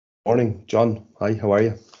Morning, John. Hi, how are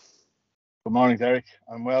you? Good morning, Derek.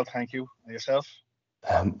 I'm well, thank you. And yourself?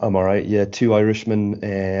 I'm all right. Yeah, two Irishmen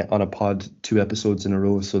on a pod, two episodes in a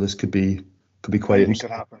row, so this could be quite Anything could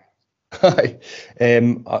interesting. happen. Hi.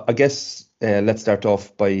 I guess let's start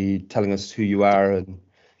off by telling us who you are and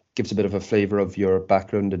give us a bit of a flavour of your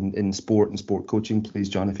background in sport and sport coaching, please,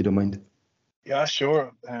 John, if you don't mind. Yeah,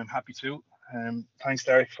 sure. I'm happy to. Thanks,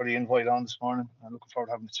 Derek, for the invite on this morning. I'm looking forward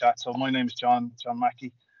to having the chat. So my name is John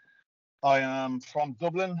Mackay. I am from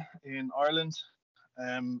Dublin in Ireland.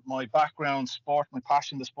 My background, sport, my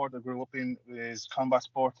passion, the sport I grew up in is combat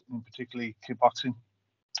sport, and particularly kickboxing.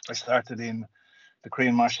 I started in the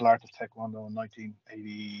Korean martial art of Taekwondo in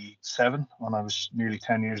 1987 when I was nearly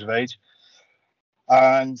 10 years of age.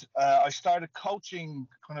 And I started coaching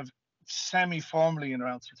kind of semi-formally in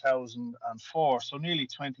around 2004, so nearly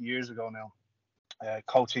 20 years ago now,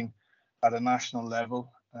 coaching at a national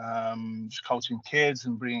level, just coaching kids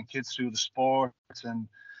and bringing kids through the sport and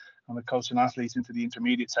coaching athletes into the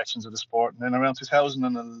intermediate sections of the sport. And then around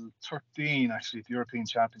 2013, actually, at the European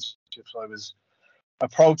Championships, I was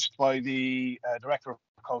approached by the director of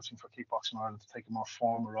coaching for Kickboxing Ireland to take a more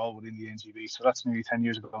formal role within the NGB. So that's nearly 10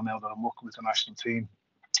 years ago now that I'm working with the national team.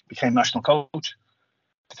 Became national coach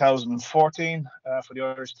 2014 for the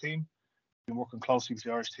Irish team. Been working closely with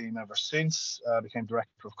the Irish team ever since. Became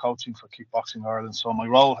director of coaching for Kickboxing Ireland. So my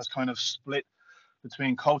role has kind of split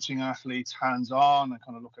between coaching athletes hands-on and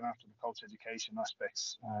kind of looking after the coach education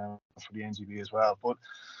aspects for the NGB as well. But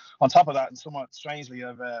on top of that, and somewhat strangely,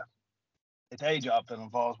 I've a day job that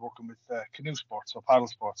involves working with canoe sports or paddle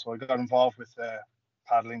sports. So I got involved with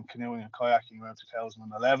paddling, canoeing, and kayaking around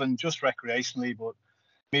 2011, just recreationally. But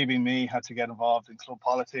me being me, had to get involved in club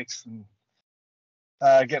politics and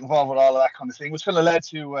get involved with all of that kind of thing, which kind of led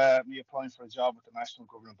to me applying for a job with the national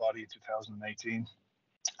governing body in 2018.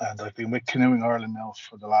 And I've been with Canoeing Ireland now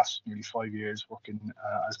for the last nearly 5 years, working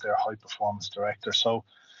as their high performance director. So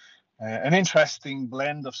an interesting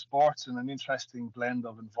blend of sports and an interesting blend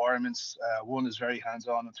of environments. One is very hands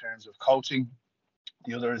on in terms of coaching,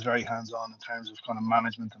 the other is very hands on in terms of kind of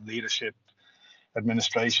management and leadership,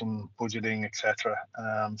 administration, budgeting, etc.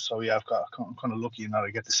 So yeah, I'm kind of lucky in that I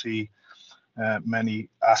get to see many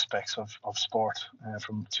aspects of sport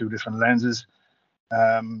from two different lenses.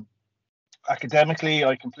 Um, Academically,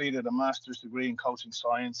 I completed a master's degree in coaching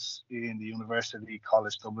science in the University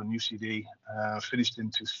College Dublin (UCD). Finished in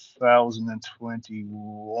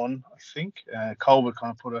 2021, I think. COVID kind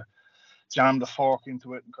of put a jammed a fork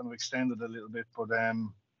into it and kind of extended a little bit, but got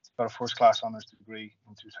a first class honours degree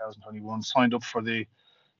in 2021. Signed up for the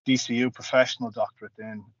DCU professional doctorate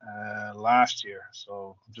then last year,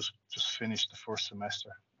 so just finished the first semester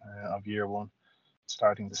of year one,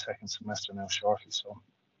 starting the second semester now shortly.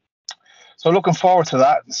 So looking forward to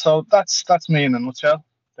that. So that's me in a nutshell,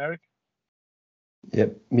 Derek.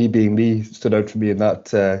 Yep, me being me stood out for me in that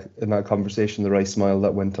conversation, the right smile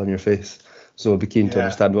that went on your face. So I'd be keen to Yeah,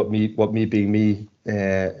 understand what me being me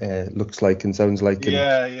looks like and sounds like and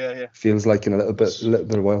yeah. feels like in a Good, little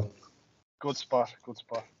bit of while. good spot, good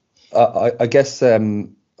spot. I guess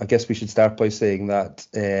we should start by saying that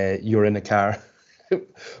you're in a car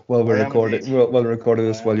while we're I am indeed. recording while we're recording I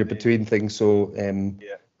this while am you're indeed. between things. So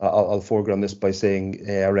Yeah, I'll foreground this by saying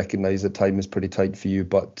I recognise that time is pretty tight for you,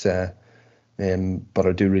 but I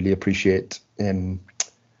do really appreciate you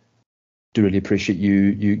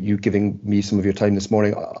giving me some of your time this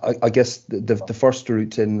morning. I guess the first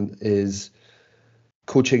route in is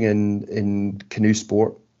coaching in canoe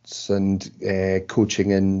sports and coaching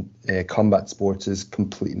in combat sports is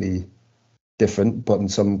completely different, but in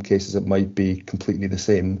some cases it might be completely the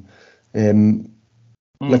same. Um,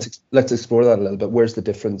 mm. let's explore that a little bit. Where's the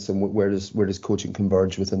difference, and where does coaching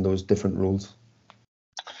converge within those different roles?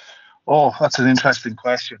 Oh, that's an interesting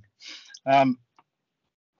question. Um,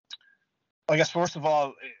 I guess first of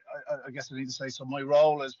all, I guess I need to say so. My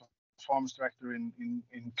role as performance director in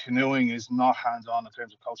canoeing is not hands-on in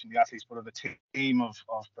terms of coaching the athletes, but of a team of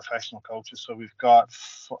professional coaches. So we've got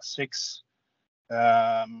six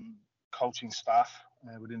coaching staff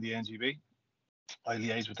within the NGB. I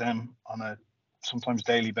liaise with them on a sometimes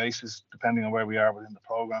daily basis, depending on where we are within the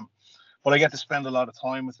program. But I get to spend a lot of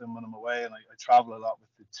time with them when I'm away, and I travel a lot with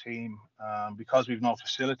the team because we've no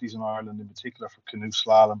facilities in Ireland, in particular for canoe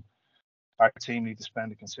slalom. Our team need to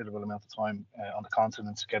spend a considerable amount of time on the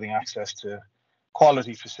continent getting access to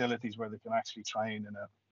quality facilities where they can actually train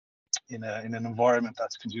in an environment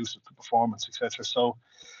that's conducive to performance, etc. So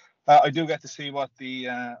I do get to see what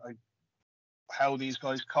how these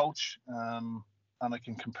guys coach, and I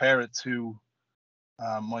can compare it to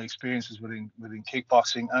my experiences within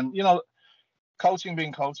kickboxing. And coaching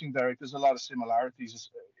being coaching, Derek, there's a lot of similarities.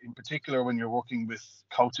 in particular when you're working with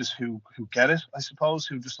coaches who get it, I suppose,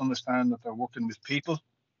 who just understand that they're working with people.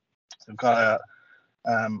 They've got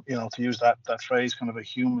to use that phrase, kind of a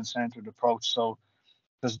human-centered approach. So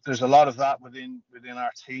there's a lot of that within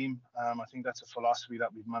our team. I think that's a philosophy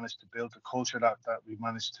that we've managed to build, the culture that we've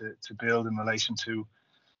managed to build in relation to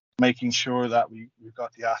making sure that we've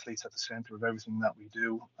got the athletes at the center of everything that we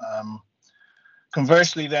do.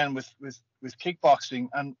 Conversely, then with kickboxing,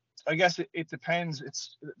 and I guess it depends.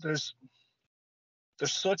 There's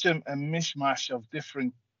such a mishmash of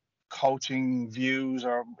different coaching views,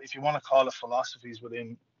 or if you want to call it philosophies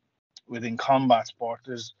within combat sport.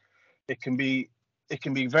 It can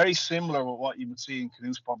be very similar with what you would see in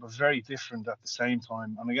canoe sport, but very different at the same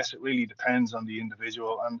time. And I guess it really depends on the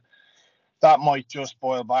individual, and that might just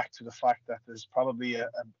boil back to the fact that there's probably a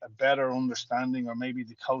better understanding, or maybe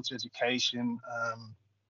the coach education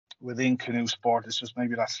within canoe sport is just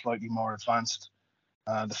maybe that's slightly more advanced.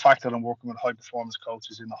 The fact that I'm working with high performance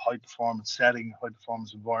coaches in a high performance setting, high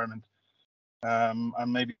performance environment, and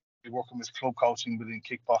maybe working with club coaching within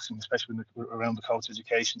kickboxing, especially around the coach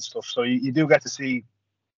education stuff. So you do get to see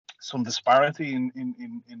some disparity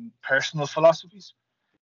in personal philosophies.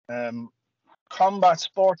 Combat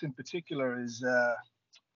sport in particular is,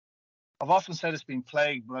 I've often said it's been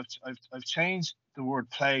plagued, but I've changed the word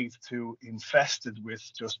plagued to infested with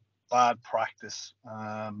just bad practice,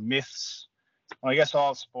 myths. I guess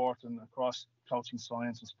all sport and across coaching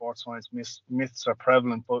science and sports science, myths are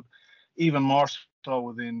prevalent, but even more so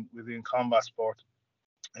within combat sport.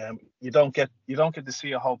 You don't get to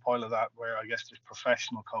see a whole pile of that, where I guess there's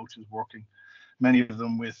professional coaches working, many of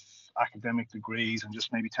them with academic degrees and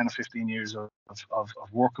just maybe 10 or 15 years of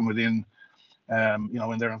working within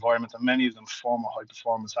in their environment, and many of them former high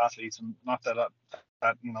performance athletes. And not that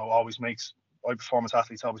always makes high performance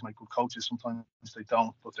athletes always make good coaches. Sometimes they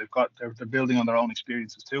don't, but they're building on their own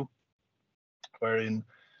experiences too. Wherein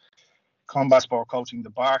combat sport coaching, the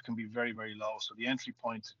bar can be very, very low. So the entry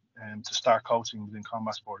point to start coaching within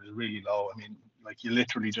combat sport is really low. I mean, like, you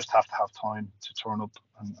literally just have to have time to turn up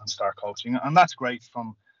and start coaching, and that's great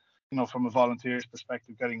from a volunteer's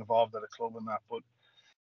perspective, getting involved at a club and that. But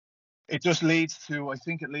it just leads to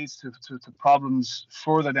problems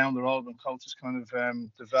further down the road when coaches kind of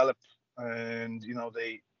develop, and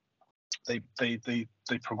they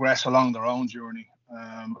progress along their own journey,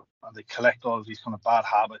 and they collect all of these kind of bad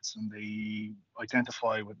habits, and they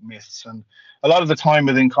identify with myths. And a lot of the time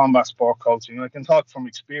within combat sport coaching, I can talk from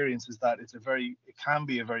experience, is that it can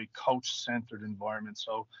be a very coach-centered environment.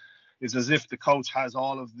 So it's as if the coach has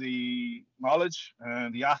all of the knowledge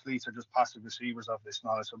and the athletes are just passive receivers of this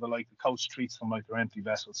knowledge. So the coach treats them like they're empty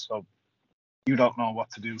vessels. So you don't know what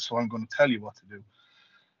to do, so I'm going to tell you what to do.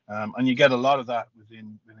 And you get a lot of that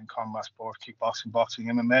within combat sport, kickboxing, boxing,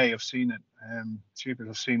 MMA. I've seen it. Troopers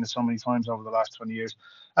have seen it so many times over the last 20 years.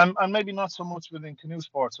 And maybe not so much within canoe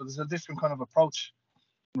sport. So there's a different kind of approach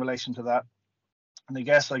in relation to that. And I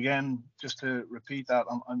guess, again, just to repeat that,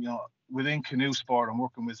 within canoe sport, I'm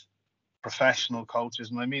working with professional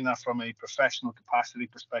coaches, and I mean that from a professional capacity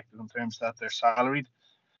perspective, in terms that they're salaried.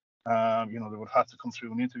 They would have to come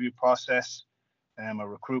through an interview process, a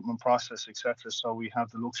recruitment process, etc. So we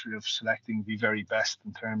have the luxury of selecting the very best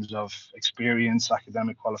in terms of experience,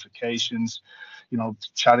 academic qualifications,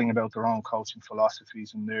 chatting about their own coaching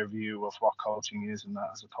philosophies and their view of what coaching is, and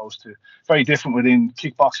that, as opposed to very different within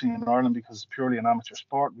kickboxing in Ireland, because it's purely an amateur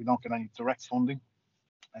sport. We don't get any direct funding.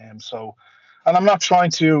 And I'm not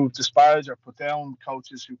trying to disparage or put down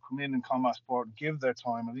coaches who come in combat sport and give their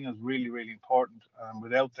time. I think it's really, really important.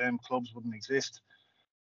 Without them, clubs wouldn't exist.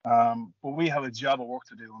 But we have a job of work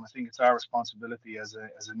to do, and I think it's our responsibility as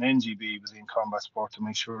an NGB within combat sport to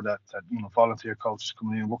make sure that volunteer coaches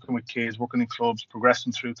coming in, working with kids, working in clubs,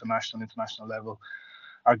 progressing through to national, international level,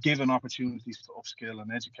 are given opportunities to upskill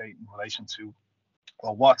and educate in relation to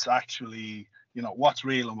what's actually, what's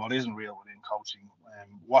real and what isn't real within coaching,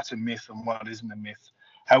 what's a myth and what isn't a myth.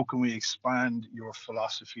 How can we expand your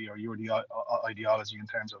philosophy or your ideology in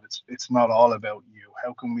terms of it's not all about you?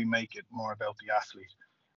 How can we make it more about the athlete?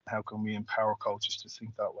 How can we empower coaches to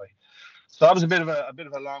think that way? So that was a bit of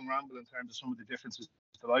a long ramble in terms of some of the differences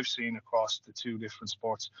that I've seen across the two different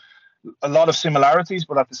sports. A lot of similarities,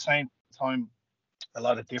 but at the same time, a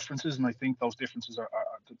lot of differences. And I think those differences are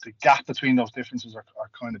the gap between those differences are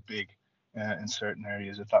kind of big in certain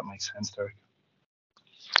areas, if that makes sense, Derek.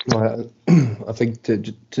 Well, I think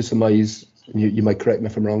to surmise, you might correct me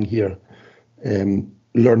if I'm wrong here,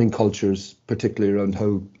 learning cultures, particularly around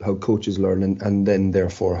how coaches learn and then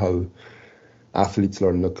therefore how athletes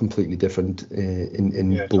learn, are completely different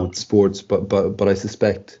in both sports. But I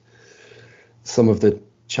suspect some of the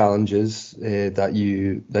challenges that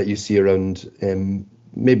you see around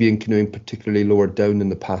maybe in canoeing, particularly lower down in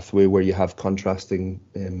the pathway where you have contrasting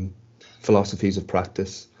philosophies of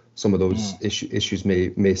practice. Some of those issues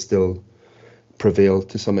may still prevail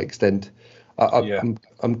to some extent.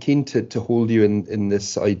 I'm keen to hold you in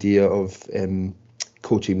this idea of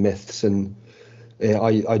coaching myths, and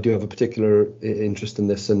I do have a particular interest in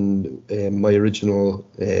this, and my original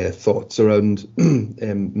thoughts around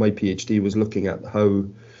my PhD was looking at how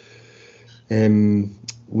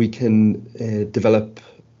we can develop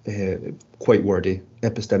quite wordy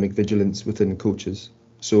epistemic vigilance within coaches.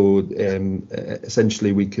 So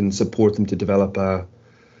essentially we can support them to develop a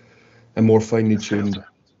more finely tuned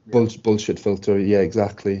bullshit filter. Yeah,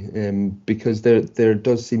 exactly. Because there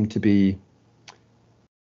does seem to be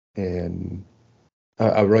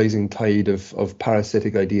a rising tide of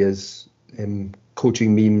parasitic ideas,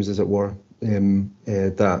 coaching memes, as it were,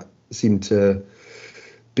 that seem to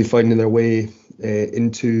be finding their way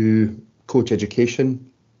into coach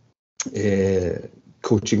education,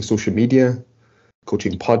 coaching social media,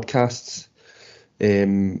 coaching podcasts,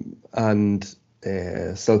 and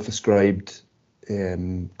self-ascribed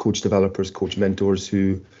coach developers, coach mentors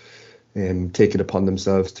who take it upon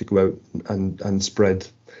themselves to go out and spread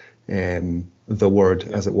the word,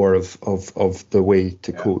 as it were, of the way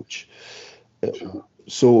to coach.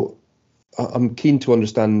 So I'm keen to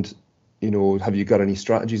understand, have you got any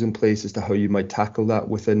strategies in place as to how you might tackle that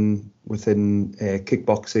within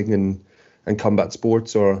kickboxing and combat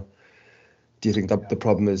sports, or do you think that the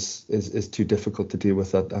problem is too difficult to deal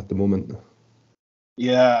with at the moment?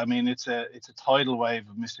 Yeah, I mean, it's a tidal wave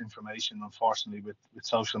of misinformation, unfortunately, with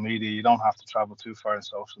social media. You don't have to travel too far in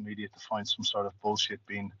social media to find some sort of bullshit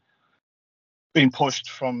being pushed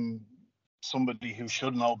from somebody who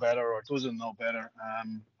should know better or doesn't know better.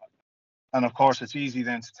 And of course, it's easy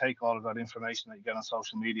then to take all of that information that you get on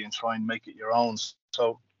social media and try and make it your own,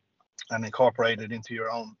 and incorporate it into your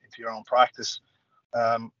own practice.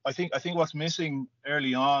 I think what's missing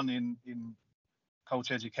early on in coach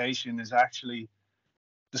education is actually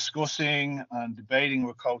discussing and debating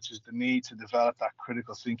with coaches the need to develop that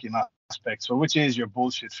critical thinking aspect. So, which is your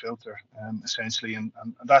bullshit filter, essentially, and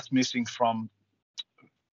that's missing from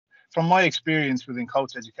my experience within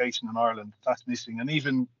coach education in Ireland. That's missing, and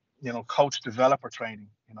even coach developer training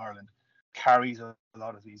in Ireland carries a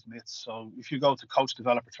lot of these myths. So, if you go to coach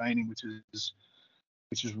developer training, which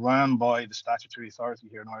is run by the statutory authority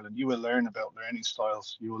here in Ireland, you will learn about learning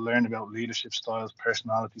styles. You will learn about leadership styles,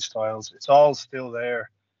 personality styles. It's all still there.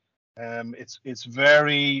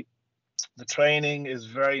 The training is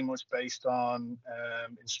very much based on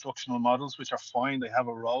instructional models, which are fine. They have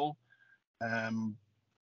a role.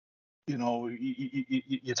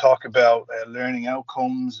 You talk about learning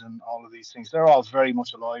outcomes and all of these things. They're all very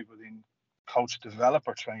much alive within coach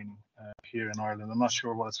developer training here in Ireland. I'm not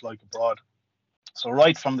sure what it's like abroad. So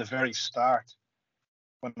right from the very start,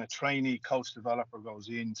 when a trainee coach developer goes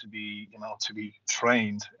in to be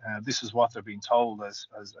trained, this is what they're being told as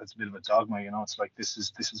a bit of a dogma. It's like this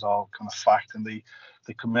is all kind of fact, and they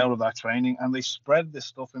come out of that training and they spread this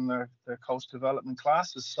stuff in their coach development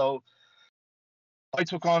classes. So I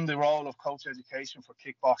took on the role of coach education for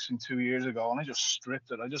kickboxing 2 years ago, and I just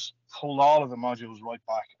stripped it. I just pulled all of the modules right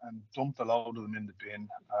back and dumped a load of them in the bin.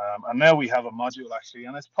 And now we have a module, actually,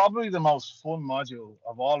 and it's probably the most fun module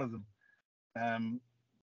of all of them.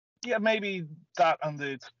 Maybe that and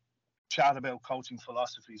the chat about coaching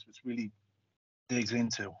philosophies, which really digs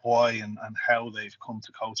into why and how they've come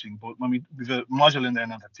to coaching. But when we've a module in there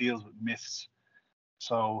now that deals with myths.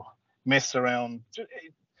 So myths around,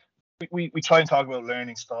 we try and talk about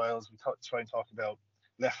learning styles. We try and talk about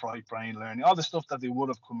left-right brain learning, all the stuff that they would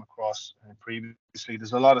have come across previously.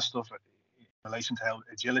 There's a lot of stuff in relation to how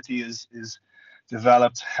agility is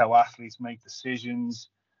developed, how athletes make decisions,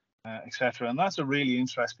 etc. And that's a really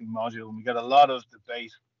interesting module. And we get a lot of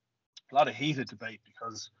debate, a lot of heated debate,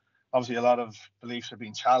 because obviously a lot of beliefs are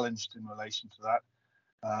being challenged in relation to that.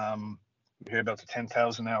 We hear about the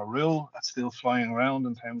 10,000 hour rule that's still flying around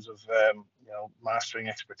in terms of mastering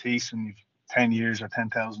expertise, and you've 10 years or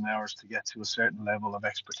 10,000 hours to get to a certain level of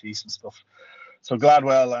expertise and stuff. So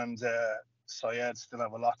Gladwell and Syed still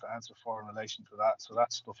have a lot to answer for in relation to that. So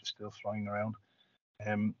that stuff is still flying around.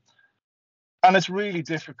 And it's really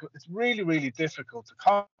difficult. It's really, really difficult to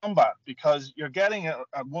combat, because you're getting it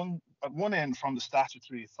at one end from the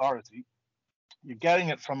statutory authority. You're getting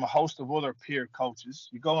it from a host of other peer coaches.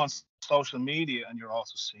 You go on social media and you're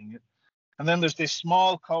also seeing it. And then there's this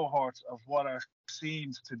small cohort of what are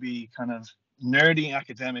seen to be kind of nerdy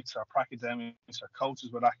academics or pracademics or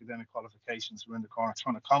coaches with academic qualifications who are in the corner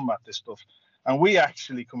trying to combat this stuff. And we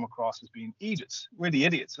actually come across as being idiots. We're the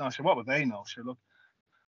idiots. And I said, what would they know? Sure, look,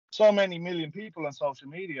 so many million people on social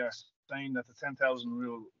media are saying that the 10,000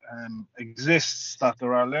 rule exists, that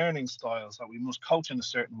there are learning styles, that we must coach in a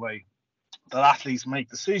certain way, that athletes make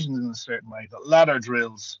decisions in a certain way, that ladder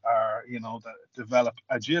drills are, that develop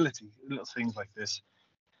agility, little things like this.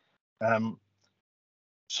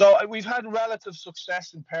 So we've had relative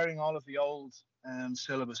success in paring all of the old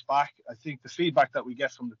syllabus back. I think the feedback that we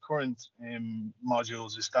get from the current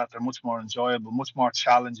modules is that they're much more enjoyable, much more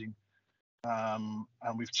challenging. And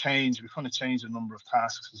we've kind of changed a number of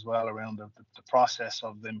tasks as well around the process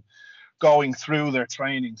of them going through their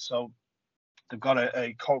training. So they've got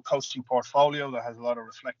a coaching portfolio that has a lot of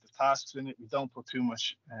reflective tasks in it. We don't put too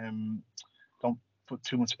much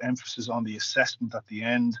emphasis on the assessment at the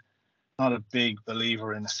end. Not a big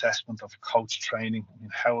believer in assessment of coach training. I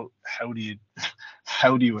mean, how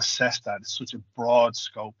do you assess that? It's such a broad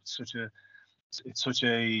scope. It's such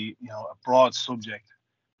a broad subject.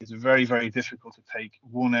 It's very, very difficult to take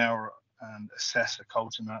 1 hour and assess a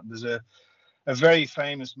coach in that. And there's a very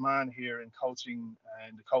famous man here in coaching,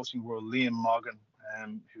 in the coaching world, Liam Morgan,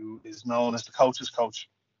 who is known as the coach's coach.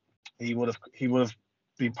 He would have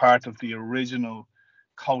been part of the original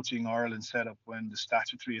Coaching Ireland setup when the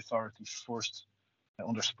statutory authority first,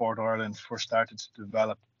 under Sport Ireland, first started to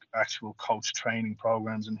develop actual coach training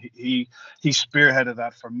programs, and he spearheaded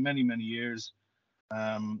that for many, many years.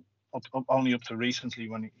 Only up to recently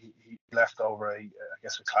when he left over a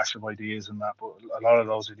clash of ideas and that, but a lot of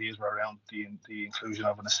those ideas were around the inclusion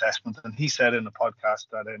of an assessment. And he said in the podcast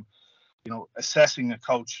that assessing a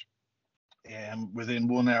coach within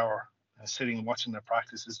 1 hour, sitting and watching their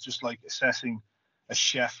practice, is just like assessing a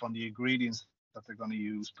chef on the ingredients that they're going to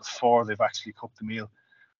use before they've actually cooked the meal.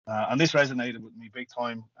 And this resonated with me big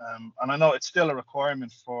time. And I know it's still a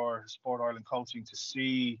requirement for Sport Ireland coaching to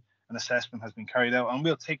see an assessment has been carried out, and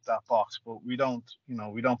we'll tick that box, but we don't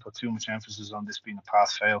put too much emphasis on this being a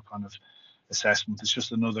pass-fail kind of assessment. It's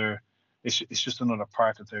just another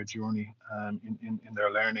part of their journey in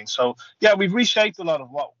their learning. So yeah, we've reshaped a lot of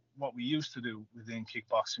what we used to do within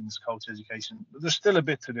kickboxing's coach education. But there's still a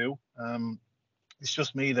bit to do. It's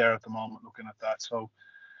just me there at the moment looking at that. So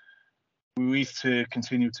we have to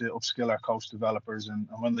continue to upskill our coach developers, and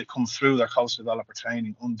when they come through their coach developer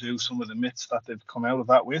training, undo some of the myths that they've come out of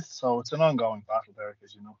that with. So it's an ongoing battle, Derek,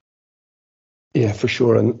 as you know. Yeah, for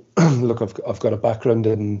sure. And look, I've got a background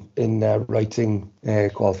in writing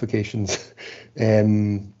qualifications,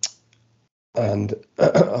 and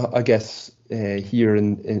I guess here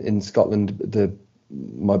in Scotland,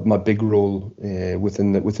 my big role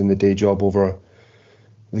within the day job over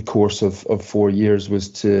the course of 4 years was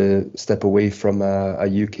to step away from a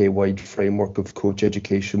UK-wide framework of coach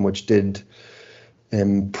education, which did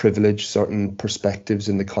privilege certain perspectives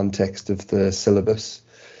in the context of the syllabus,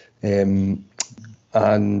 and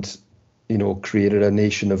created a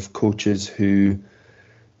nation of coaches who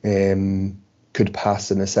could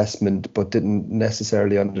pass an assessment, but didn't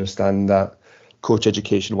necessarily understand that coach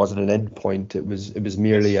education wasn't an endpoint. It was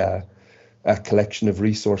merely a collection of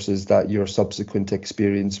resources that your subsequent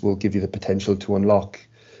experience will give you the potential to unlock,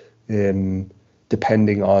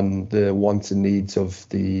 depending on the wants and needs of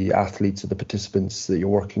the athletes or the participants that you're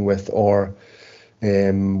working with, or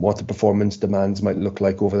what the performance demands might look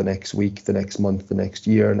like over the next week, the next month, the next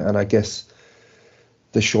year. And I guess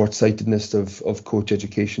the short-sightedness of coach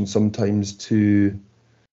education sometimes to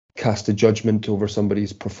cast a judgment over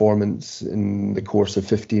somebody's performance in the course of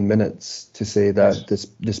 15 minutes to say that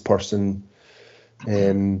this person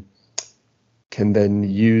can then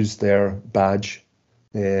use their badge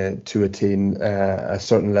to attain a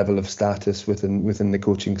certain level of status within the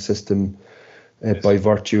coaching system by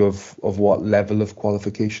virtue of what level of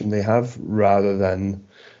qualification they have, rather than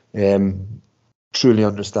truly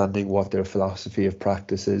understanding what their philosophy of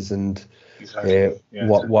practice is and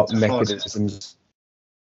what mechanisms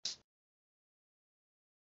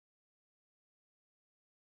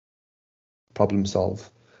problem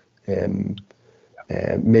solve,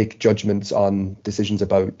 make judgments on decisions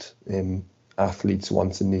about athletes'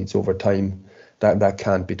 wants and needs over time. That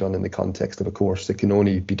can't be done in the context of a course. It can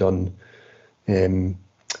only be done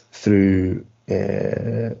through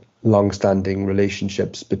long-standing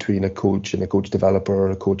relationships between a coach and a coach developer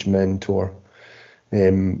or a coach mentor,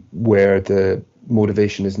 where the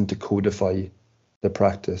motivation isn't to codify the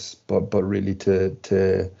practice, but really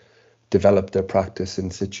to develop their practice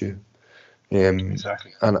in situ.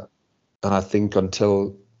 Exactly. And I think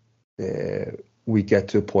until we get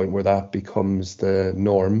to a point where that becomes the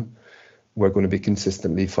norm, we're going to be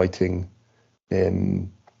consistently fighting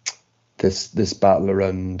this battle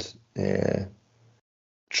around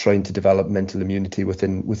trying to develop mental immunity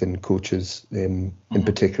within coaches, and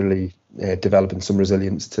particularly developing some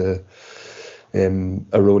resilience to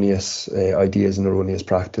erroneous ideas and erroneous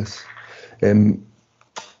practice. The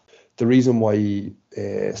reason why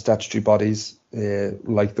statutory bodies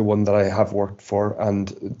like the one that I have worked for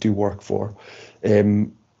and do work for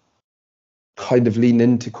kind of lean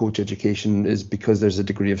into coach education is because there's a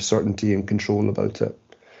degree of certainty and control about it.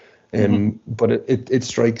 But it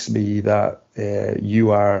strikes me that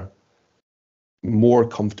you are more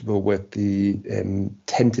comfortable with the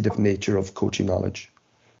tentative nature of coaching knowledge,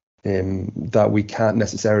 that we can't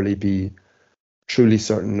necessarily be truly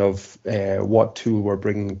certain of what tool we're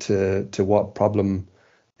bringing to what problem,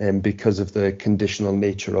 because of the conditional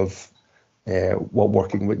nature of what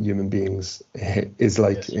working with human beings is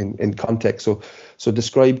like in context. So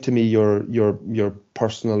describe to me your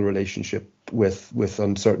personal relationship with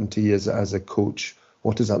uncertainty as a coach.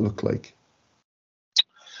 What does that look like?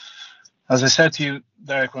 As I said to you,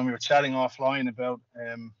 Derek, when we were chatting offline about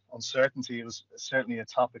uncertainty, it was certainly a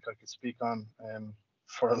topic I could speak on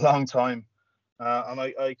for a long time, and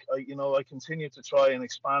I continue to try and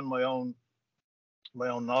expand my own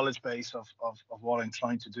knowledge base of what I'm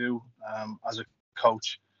trying to do as a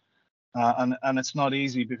coach, and it's not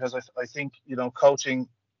easy because I think coaching,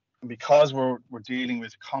 because we're dealing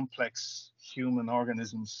with complex human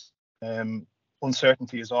organisms,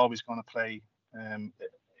 uncertainty is always going to play a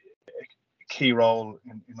key role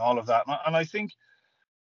in all of that. And I think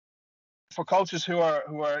for coaches who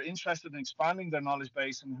are interested in expanding their knowledge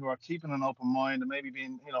base and who are keeping an open mind and maybe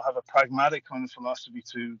have a pragmatic kind of philosophy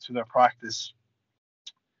to their practice,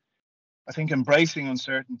 I think embracing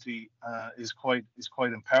uncertainty is quite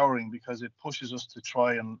empowering, because it pushes us to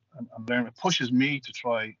try and learn. It pushes me to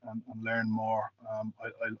try and learn more.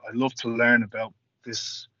 I love to learn about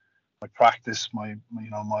this, my practice, my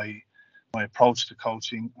approach to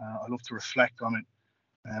coaching. I love to reflect on it.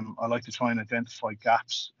 I like to try and identify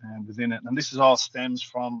gaps within it, and this is all stems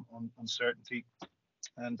from uncertainty.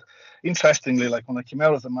 And interestingly, like when I came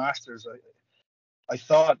out of the masters, I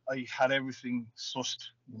thought I had everything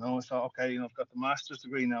sussed. I thought, okay, I've got the master's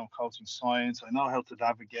degree now in coaching science. I know how to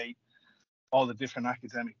navigate all the different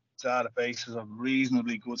academic databases of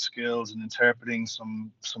reasonably good skills in interpreting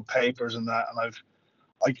some papers and that. And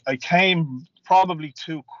I came probably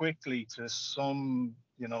too quickly to some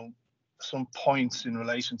points in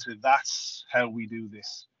relation to that's how we do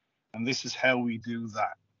this, and this is how we do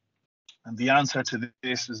that, and the answer to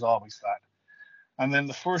this is always that. And then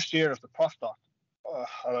the first year of the postdoc,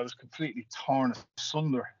 I was completely torn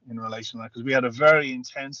asunder in relation to that, because we had a very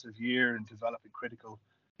intensive year in developing critical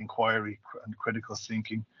inquiry and critical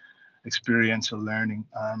thinking, experiential learning.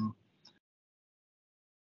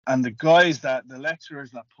 And the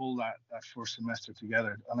lecturers that pulled that first semester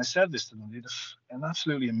together, and I said this to them, they did an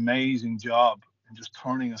absolutely amazing job in just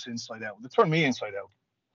turning us inside out. They turned me inside out.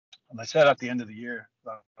 And I said at the end of the year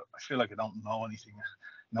that I feel like I don't know anything.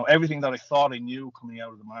 Everything that I thought I knew coming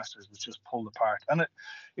out of the masters was just pulled apart. And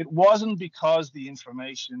it wasn't because the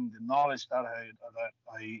information, the knowledge that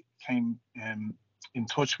I came in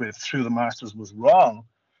touch with through the masters was wrong.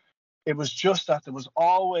 It was just that there was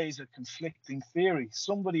always a conflicting theory.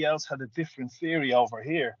 Somebody else had a different theory over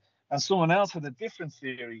here, and someone else had a different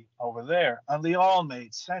theory over there, and they all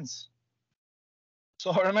made sense. So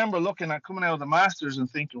I remember coming out of the masters and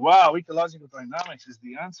thinking, wow, ecological dynamics is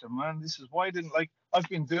the answer, man. This is why I've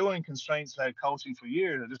been doing constraints-led coaching for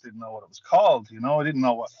years. I just didn't know what it was called. I didn't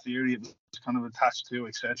know what theory it was kind of attached to,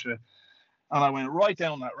 etc. And I went right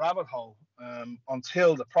down that rabbit hole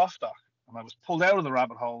until the postdoc. And I was pulled out of the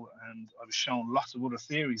rabbit hole, and I was shown lots of other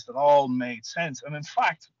theories that all made sense, and in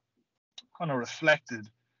fact kind of reflected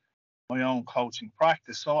my own coaching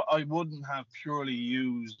practice. So I wouldn't have purely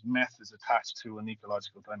used methods attached to an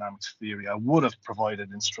ecological dynamics theory. I would have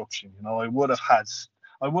provided instruction. I would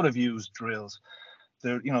have used drills.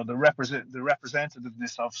 The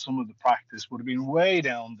representativeness of some of the practice would have been way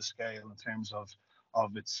down the scale in terms of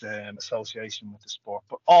its association with the sport,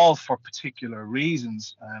 but all for particular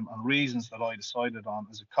reasons, and reasons that I decided on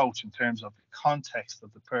as a coach in terms of the context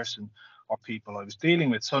of the person or people I was dealing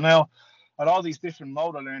with. So now, at all these different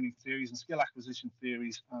motor learning theories and skill acquisition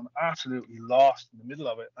theories, I'm absolutely lost in the middle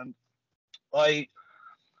of it. And I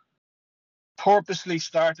purposely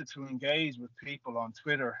started to engage with people on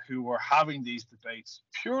Twitter who were having these debates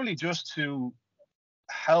purely just to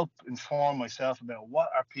help inform myself about what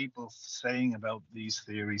are people saying about these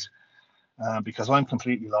theories, because I'm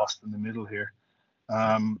completely lost in the middle here.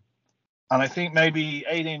 And I think maybe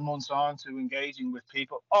 18 months on to engaging with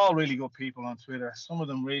people, all really good people on Twitter, some of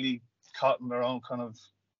them really caught in their own kind of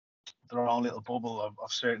their own little bubble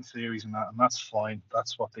of certain theories and that's fine.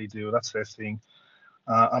 That's what they do. That's their thing.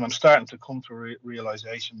 And I'm starting to come to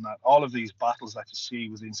realization that all of these battles that you see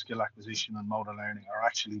within skill acquisition and motor learning are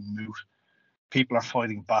actually moot. People are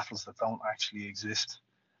fighting battles that don't actually exist.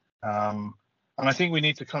 And I think we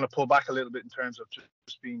need to kind of pull back a little bit in terms of just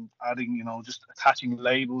being adding, just attaching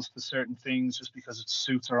labels to certain things just because it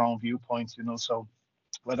suits our own viewpoints, So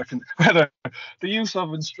whether the use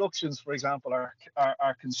of instructions, for example,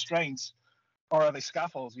 are constraints or are they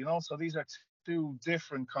scaffolds, So these are two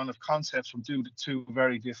different kind of concepts from two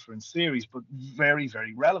very different theories, but very,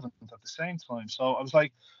 very relevant at the same time. So I was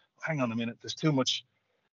like, hang on a minute, there's too much,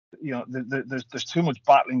 there's too much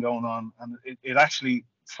battling going on, and it actually,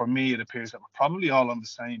 for me, it appears that we're probably all on the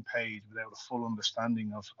same page without a full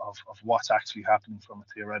understanding of what's actually happening from a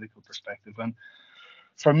theoretical perspective. And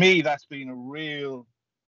for me, that's been a real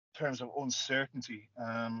terms of uncertainty.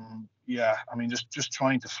 I mean, just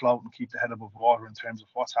trying to float and keep the head above water in terms of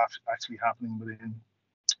what's actually happening within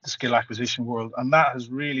the skill acquisition world. And that has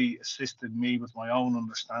really assisted me with my own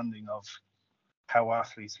understanding of how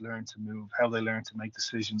athletes learn to move, how they learn to make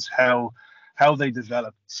decisions, how they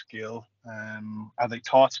develop skill. Are they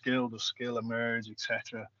taught skill? Does skill emerge,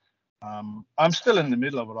 etc.? I'm still in the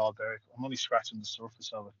middle of it all, Derek. I'm only scratching the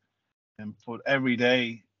surface of it. But every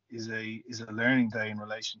day is a learning day in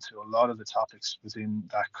relation to a lot of the topics within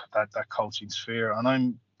that coaching sphere. And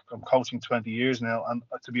I'm coaching 20 years now, and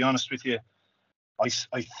to be honest with you, I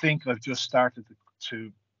think I've just started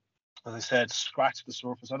to, as I said, scratch the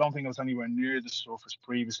surface. I don't think I was anywhere near the surface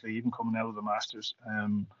previously, even coming out of the Masters.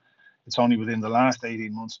 It's only within the last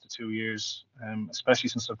 18 months to 2 years, especially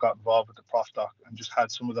since I've got involved with the Prof Doc and just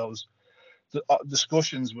had some of those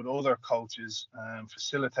discussions with other coaches,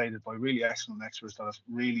 facilitated by really excellent experts that have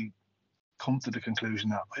really come to the conclusion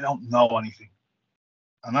that I don't know anything.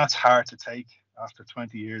 And that's hard to take after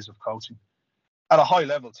 20 years of coaching. At a high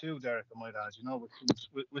level too, Derek, I might add,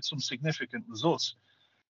 with some significant results,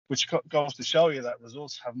 which goes to show you that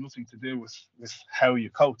results have nothing to do with how you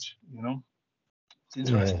coach, It's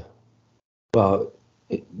interesting. Yeah. Well,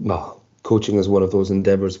 coaching is one of those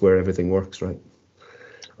endeavors where everything works, right?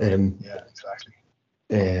 Yeah, exactly.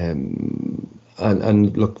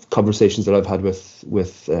 And look, conversations that I've had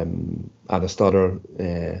with Anna Stoddard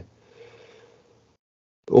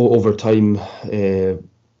over time, as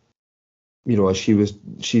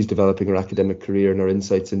she's developing her academic career and her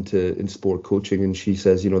insights in sport coaching, and she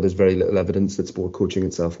says, there's very little evidence that sport coaching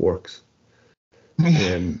itself works.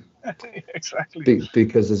 Exactly.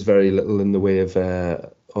 Because there's very little in the way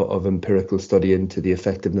of empirical study into the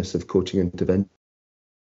effectiveness of coaching intervention.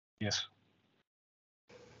 Yes.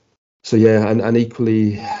 So yeah, and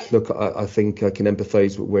equally, look, I think I can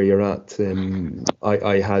empathise with where you're at.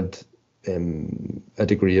 I had a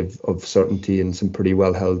degree of certainty and some pretty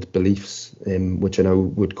well-held beliefs, which I now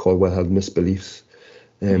would call well-held misbeliefs,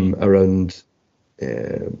 around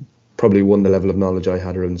probably one, the level of knowledge I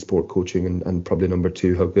had around sport coaching, and probably number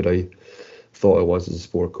two, how good I thought I was as a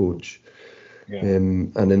sport coach. Yeah.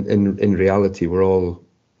 And in reality, we're all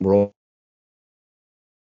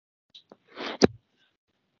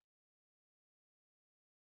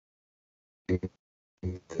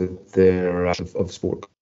their of sport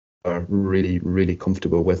are really, really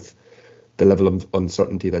comfortable with the level of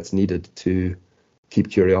uncertainty that's needed to keep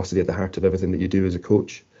curiosity at the heart of everything that you do as a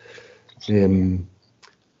coach. And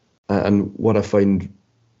what I find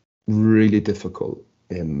really difficult,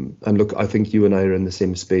 and look, I think you and I are in the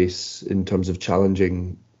same space in terms of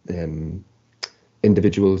challenging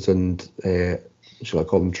individuals and shall I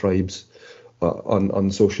call them tribes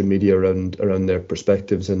on social media around their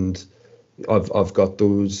perspectives, and I've got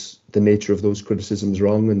the nature of those criticisms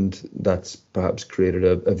wrong, and that's perhaps created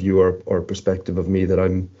a view or perspective of me that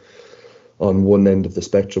I'm on one end of the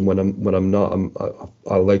spectrum when I'm not.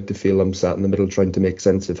 I like to feel I'm sat in the middle, trying to make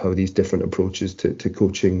sense of how these different approaches to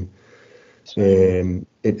coaching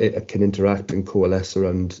it can interact and coalesce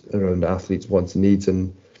around athletes' wants and needs.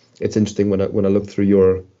 And it's interesting when I look through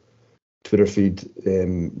your Twitter feed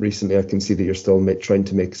recently, I can see that you're still trying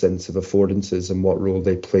to make sense of affordances and what role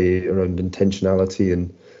they play around intentionality,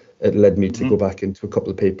 and it led me to go back into a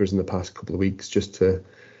couple of papers in the past couple of weeks just to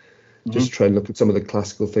try and look at some of the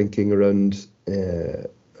classical thinking around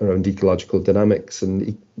ecological dynamics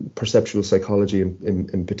and perceptual psychology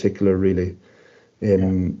in particular, really.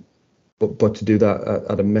 But to do that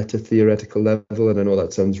at a meta-theoretical level, and I know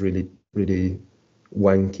that sounds really, really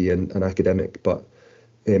wanky and academic, but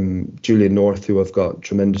Julian North, who I've got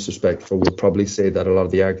tremendous respect for, would probably say that a lot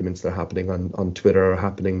of the arguments that are happening on Twitter are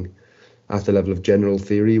happening at the level of general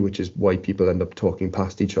theory, which is why people end up talking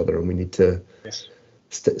past each other, and we need to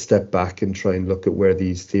step back and try and look at where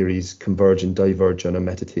these theories converge and diverge on a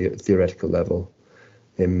meta-theoretical level,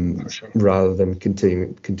 For sure. rather than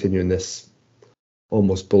continuing this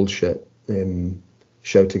almost bullshit,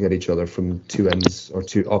 shouting at each other from two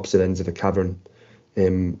opposite ends of a cavern.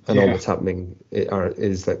 And all that's happening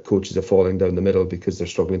is that coaches are falling down the middle because they're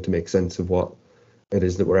struggling to make sense of what it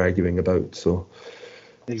is that we're arguing about. So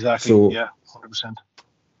exactly. So, yeah,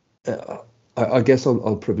 100%. I guess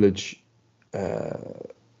I'll privilege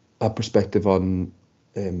a perspective on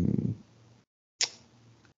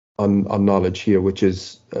knowledge here, which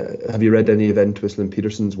is, have you read any of Entwistle and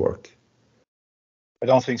Peterson's work? I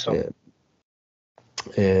don't think so.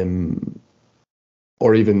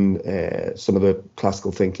 Or even some of the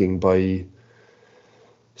classical thinking by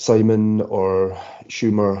Simon or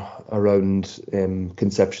Schumer around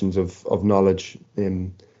conceptions of knowledge,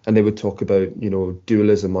 and they would talk about,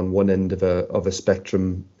 dualism on one end of a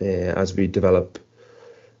spectrum as we develop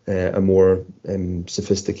a more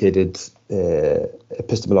sophisticated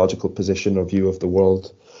epistemological position or view of the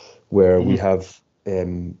world, where we have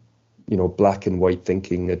black and white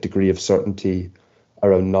thinking, a degree of certainty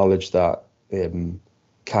around knowledge that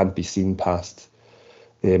can't be seen past.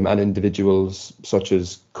 And individuals, such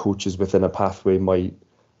as coaches within a pathway, might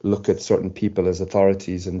look at certain people as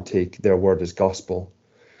authorities and take their word as gospel.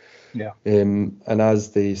 Yeah. And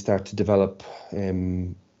as they start to develop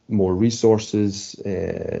more resources,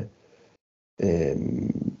 their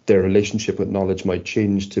relationship with knowledge might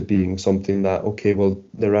change to being something that, okay, well,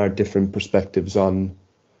 there are different perspectives on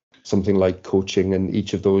something like coaching, and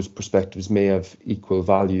each of those perspectives may have equal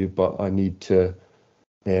value, but I need to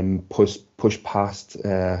push past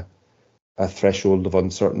a threshold of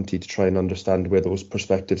uncertainty to try and understand where those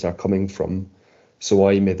perspectives are coming from, so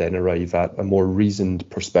I may then arrive at a more reasoned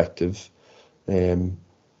perspective,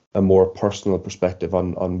 a more personal perspective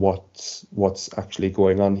on what's actually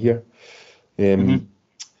going on here. And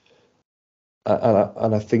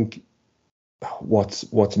I think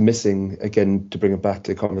what's missing, again, to bring it back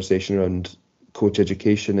to the conversation around coach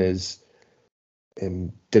education, is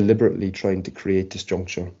deliberately trying to create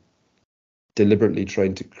disjuncture, deliberately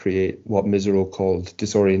trying to create what Misero called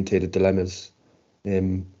disorientated dilemmas,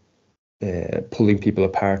 pulling people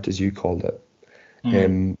apart, as you called it,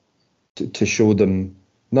 to show them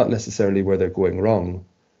not necessarily where they're going wrong,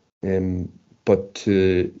 but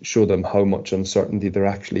to show them how much uncertainty there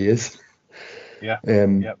actually is.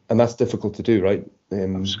 And that's difficult to do, right?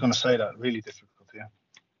 I'm just going to say that, really difficult,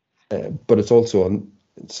 but it's also, in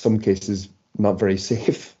some cases, not very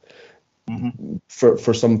safe.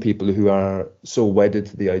 For some people who are so wedded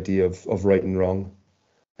to the idea of right and wrong,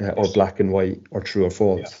 or black and white, or true or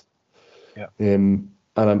false. And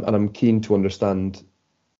I'm keen to understand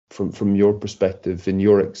from your perspective, in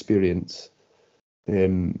your experience,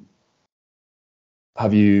 have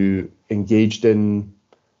you engaged in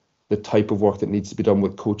the type of work that needs to be done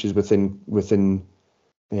with coaches within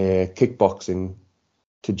kickboxing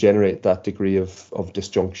to generate that degree of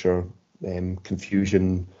disjuncture,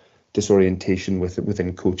 confusion, disorientation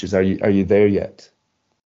within coaches? Are you there yet?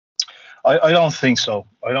 I don't think so.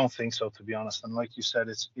 I don't think so, to be honest. And like you said,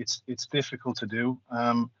 it's difficult to do.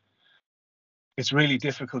 It's really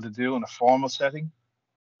difficult to do in a formal setting,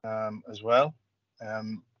 as well.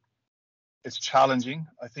 It's challenging.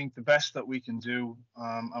 I think the best that we can do,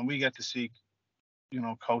 and we get to see,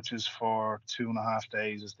 coaches for 2.5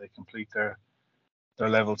 days as they complete their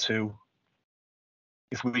level 2.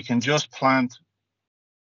 If we can just plant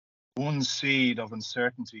one seed of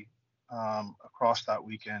uncertainty across that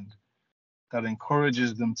weekend, that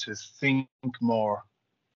encourages them to think more,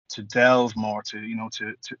 to delve more, to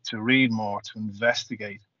read more, to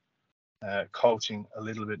investigate coaching a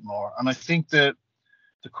little bit more. And I think that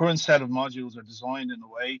the current set of modules are designed in a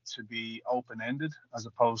way to be open-ended, as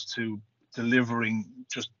opposed to delivering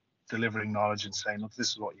knowledge and saying, look,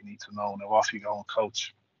 this is what you need to know, now off you go and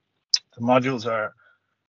coach. The modules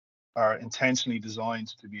are intentionally designed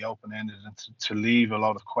to be open-ended and to leave a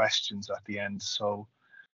lot of questions at the end. So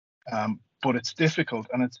but it's difficult,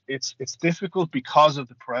 and it's difficult because of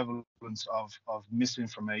the prevalence of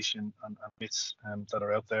misinformation and myths that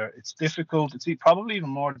are out there. It's difficult. It's probably even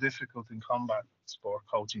more difficult in combat sport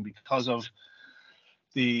coaching because of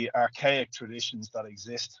the archaic traditions that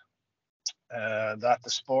exist. That the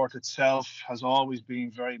sport itself has always been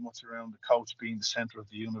very much around the coach being the center of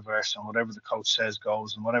the universe, and whatever the coach says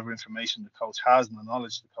goes, and whatever information the coach has and the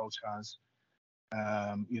knowledge the coach has,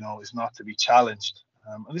 is not to be challenged.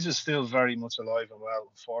 And this is still very much alive and well,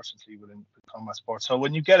 unfortunately, within combat sports. So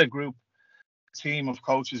when you get a group team of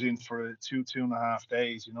coaches in for 2.5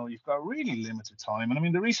 days, you've got really limited time. And I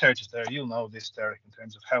mean, the research is there. You'll know this, Derek, in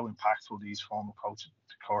terms of how impactful these formal coaching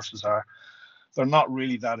courses are. They're not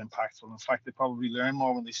really that impactful. In fact, they probably learn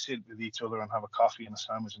more when they sit with each other and have a coffee and a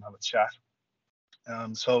sandwich and have a chat.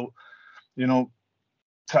 So,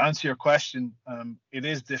 to answer your question, it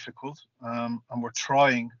is difficult, and we're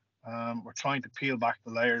trying to peel back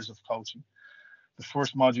the layers of coaching. The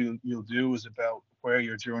first module you'll do is about where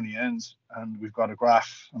your journey ends, and we've got a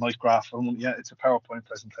nice graph. Yeah, it's a PowerPoint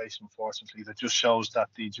presentation, unfortunately, that just shows that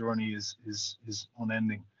the journey is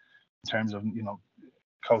unending in terms of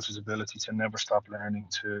coach's ability to never stop learning,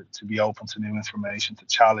 to be open to new information, to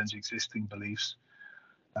challenge existing beliefs.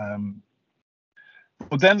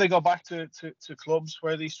 But then they go back to clubs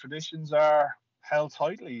where these traditions are held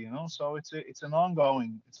tightly, So it's an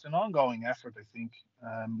ongoing effort, I think,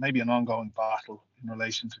 maybe an ongoing battle in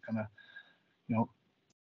relation to kind of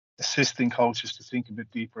assisting coaches to think a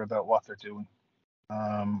bit deeper about what they're doing,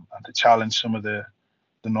 and to challenge some of the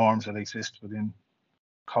norms that exist within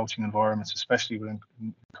coaching environments, especially within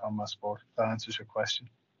combat sport. That answers your question.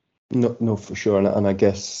 No, for sure, and I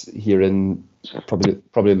guess herein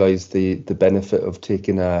probably lies the benefit of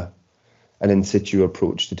taking an in situ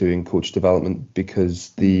approach to doing coach development,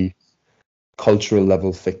 because the cultural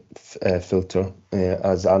level filter,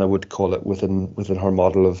 as Anna would call it, within her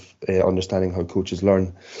model of understanding how coaches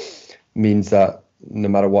learn, means that no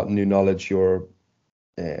matter what new knowledge you're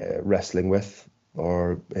wrestling with,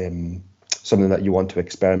 or something that you want to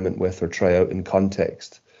experiment with or try out in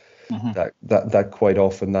context, that quite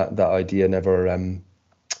often that idea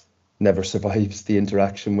never survives the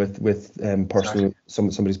interaction with personal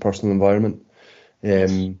somebody's personal environment.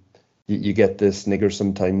 You get this nigger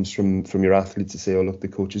sometimes from your athletes to say, oh look, the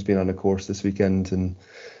coach has been on a course this weekend, and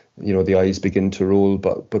the eyes begin to roll,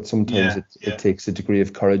 but sometimes it takes a degree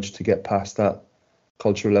of courage to get past that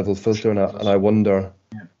cultural level filter, and I wonder,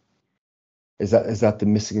 is that the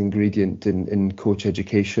missing ingredient in coach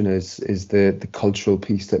education, is the cultural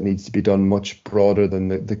piece that needs to be done much broader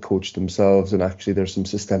than the coach themselves, and actually there's some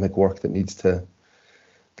systemic work that needs to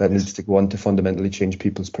go on to fundamentally change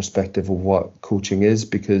people's perspective of what coaching is,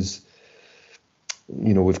 because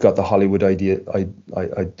we've got the Hollywood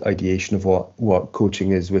ideation of what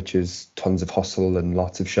coaching is, which is tons of hustle and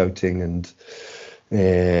lots of shouting and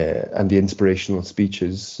the inspirational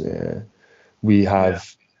speeches. We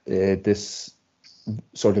have this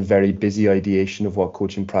sort of very busy ideation of what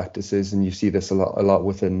coaching practice is, and you see this a lot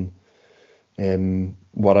within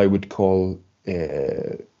what I would call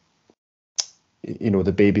the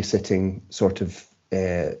babysitting sort of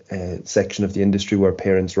section of the industry, where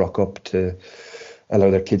parents rock up to allow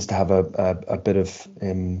their kids to have a bit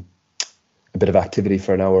of activity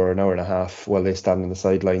for an hour or an hour and a half while they stand on the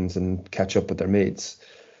sidelines and catch up with their mates,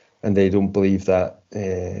 and they don't believe that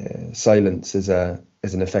silence is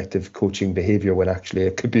an effective coaching behavior, when actually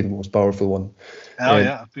it could be the most powerful one.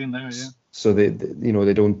 I've been there. So they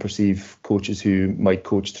don't perceive coaches who might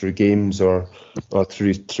coach through games or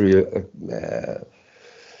through the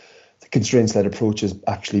constraints-led approach as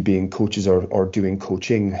actually being coaches or doing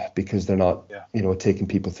coaching, because they're not taking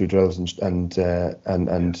people through drills and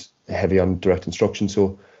heavy on direct instruction.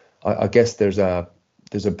 So I guess there's a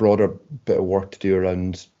broader bit of work to do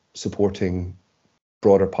around supporting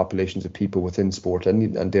broader populations of people within sport,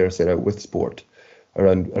 and dare I say out with sport,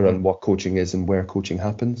 around what coaching is and where coaching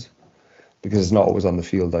happens, because it's not always on the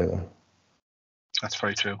field either. That's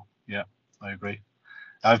very true. Yeah, I agree.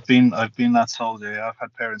 I've been that soldier. I've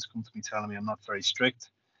had parents come to me telling me I'm not very strict,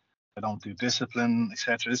 I don't do discipline,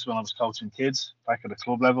 etc. This is when I was coaching kids back at the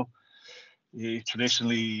club level.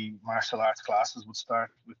 Traditionally, martial arts classes would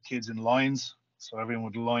start with kids in lines, so everyone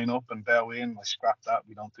would line up and bow in. I scrapped that.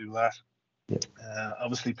 We don't do that.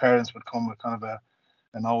 Obviously, parents would come with kind of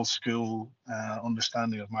an old school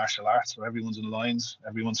understanding of martial arts, where everyone's in lines,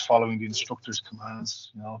 everyone's following the instructor's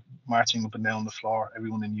commands, marching up and down the floor,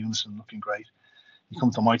 everyone in unison, looking great. You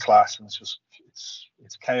come to my class and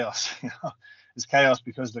it's chaos. It's chaos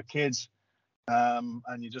because they're kids, and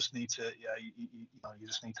you just need to you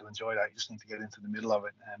just need to enjoy that. You just need to get into the middle of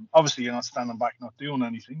it. Obviously, you're not standing back, not doing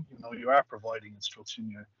anything. You are providing instruction.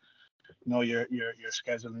 You're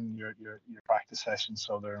scheduling your practice sessions,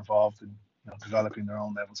 so they're involved in developing their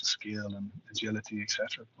own levels of skill and agility,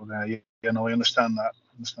 etc. But I understand that.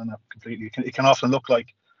 Completely. It can often look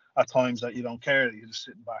like at times that you don't care, that you're just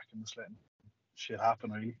sitting back and just letting shit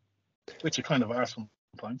happen, really, which you kind of are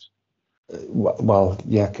sometimes. Well,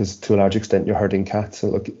 yeah, because to a large extent you're herding cats. So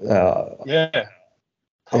look,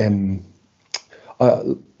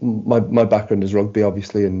 my background is rugby,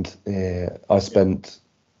 obviously, and I spent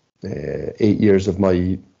 8 years of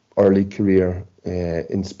my early career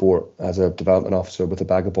in sport as a development officer with a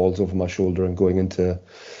bag of balls over my shoulder and going into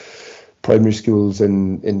primary schools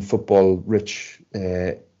in football rich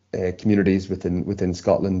communities within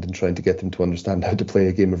Scotland and trying to get them to understand how to play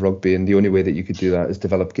a game of rugby. And the only way that you could do that is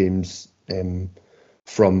develop games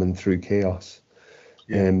from and through chaos.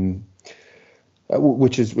 Yeah.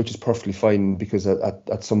 Which is perfectly fine, because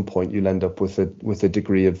at some point you'll end up with a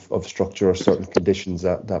degree of structure or certain conditions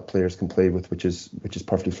that players can play with, which is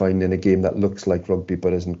perfectly fine in a game that looks like rugby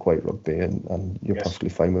but isn't quite rugby, and you're Yes. perfectly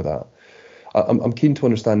fine with that. I'm keen to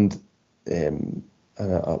understand, and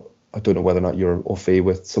I don't know whether or not you're au fait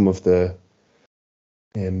with some of the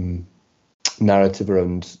narrative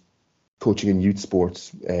around coaching in youth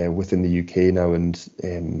sports within the UK now,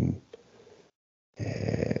 and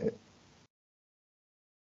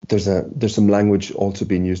there's some language also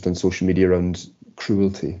being used on social media around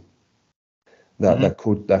cruelty. That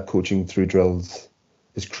coaching through drills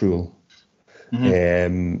is cruel.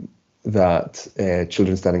 That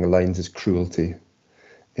children standing in lines is cruelty.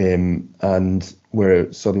 And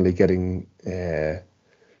we're suddenly getting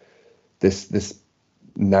this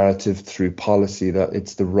narrative through policy that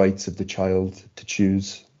it's the rights of the child to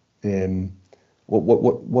choose.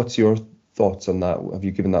 What's your thoughts on that? Have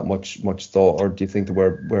you given that much thought, or do you think that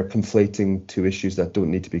we're conflating two issues that don't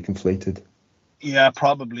need to be conflated? Yeah,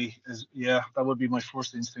 probably. That would be my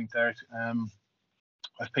first instinct, Eric.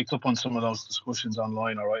 I've picked up on some of those discussions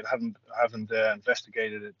online. All right, I haven't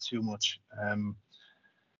investigated it too much.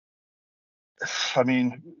 I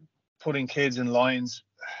mean, putting kids in lines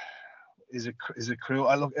is a cruel.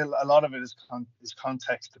 I look, a lot of it is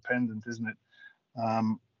context dependent, isn't it?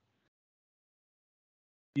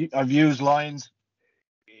 I've used lines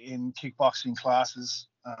in kickboxing classes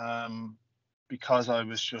because I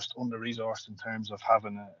was just under resourced in terms of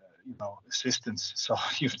having assistance. So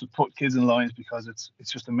you have to put kids in lines because it's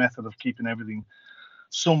just a method of keeping everything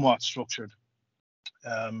somewhat structured.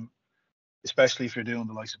 Especially if you're doing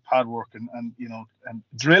the likes of pad work and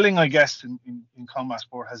drilling, I guess in combat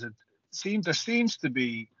sport there seems to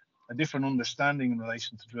be a different understanding in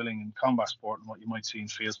relation to drilling in combat sport and what you might see in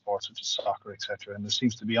field sports such as soccer, etc. And there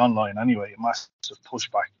seems to be online anyway a massive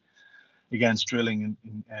pushback against drilling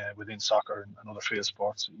within soccer and other field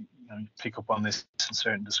sports. You pick up on this in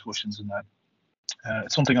certain discussions, and that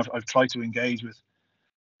it's something I've tried to engage with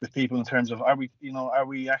people in terms of are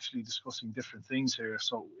we actually discussing different things here?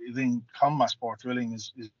 So within combat sport, drilling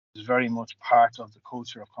is very much part of the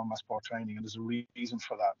culture of combat sport training, and there's a reason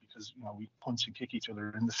for that, because we punch and kick each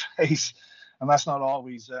other in the face, and that's not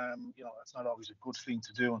always that's not always a good thing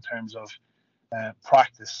to do in terms of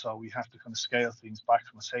practice. So we have to kind of scale things back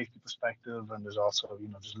from a safety perspective, and there's also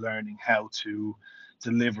just learning how to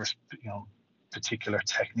deliver particular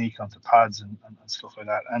technique onto pads and stuff like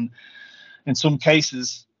that. And in some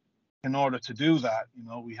cases, in order to do that,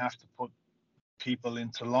 we have to put people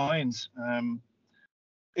into lines.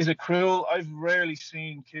 Is it cruel? I've rarely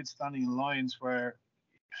seen kids standing in lines where,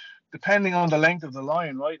 depending on the length of the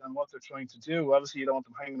line, right, and what they're trying to do, obviously you don't want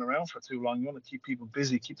them hanging around for too long. You want to keep people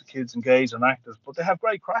busy, keep the kids engaged and active. But they have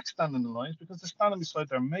great crack standing in the lines because they're standing beside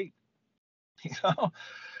their mate.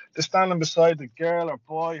 They're standing beside the girl or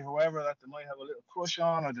boy, whoever that they might have a little crush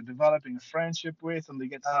on, or they're developing a friendship with, and they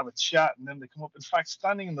get to have a chat, and then they come up. In fact,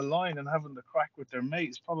 standing in the line and having the crack with their mate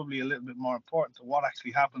is probably a little bit more important to what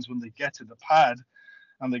actually happens when they get to the pad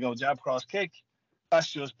and they go jab, cross, kick.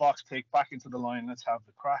 That's just box kick back into the line. Let's have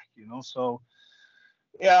the crack, So,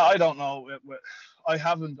 yeah, I don't know. I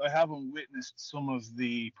haven't witnessed some of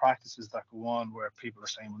the practices that go on where people are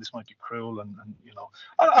saying, well, this might be cruel, and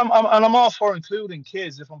I'm all for including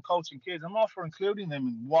kids. If I'm coaching kids, I'm all for including them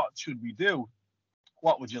in what should we do,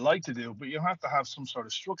 what would you like to do, but you have to have some sort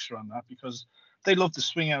of structure on that, because they love to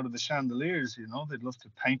swing out of the chandeliers, they'd love to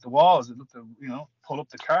paint the walls, they'd love to pull up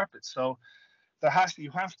the carpet. So you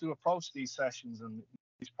have to approach these sessions and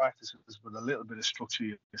these practices with a little bit of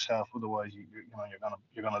structure yourself. Otherwise,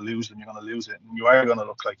 you're gonna lose them. You're gonna lose it, and you are gonna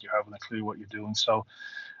look like you haven't a clue what you're doing. So,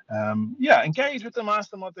 engage with them, ask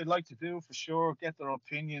them what they'd like to do for sure. Get their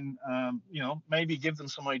opinion. Maybe give them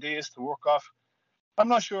some ideas to work off. I'm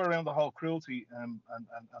not sure around the whole cruelty and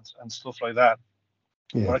stuff like that.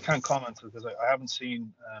 Yeah. But I can't comment because I haven't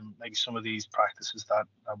seen maybe some of these practices that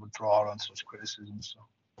would draw on such criticism. So.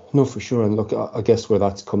 No, for sure. And look, I guess where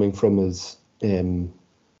that's coming from is there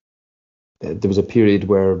was a period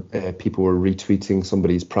where people were retweeting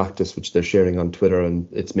somebody's practice, which they're sharing on Twitter, and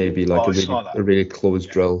it's maybe like a really closed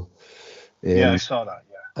drill. I saw that.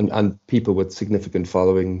 Yeah. And people with significant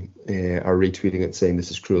following are retweeting it, saying this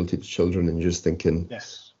is cruelty to children, and you're just thinking,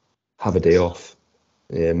 yes, have a day off.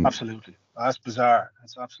 Absolutely. That's bizarre.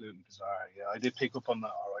 It's absolutely bizarre. Yeah, I did pick up on that.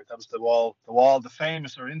 All right, that was the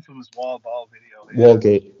famous or infamous wall ball video. Yeah,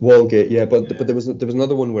 Wallgate, yeah. But yeah. there was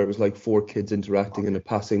another one where it was like four kids interacting in a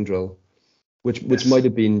passing drill, which might Yes.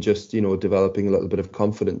 have been just developing a little bit of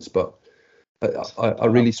confidence. But I Oh,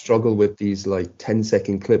 really struggle with these like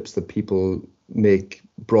 10-second clips that people make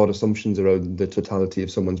broad assumptions around the totality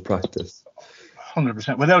of someone's practice.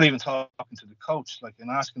 100%. Without even talking to the coach, like,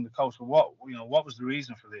 and asking the coach, well, what was the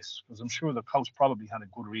reason for this? Because I'm sure the coach probably had a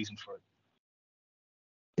good reason for it.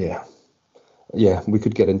 Yeah, we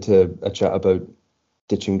could get into a chat about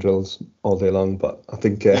ditching drills all day long, but I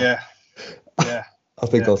think Yeah, yeah, I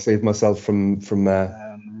think yeah. I'll save myself from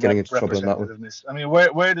getting into trouble in that one. Representativeness. I mean,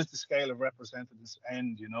 where does the scale of representativeness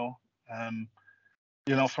end?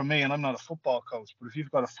 For me, and I'm not a football coach, but if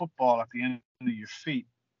you've got a football at the end of your feet,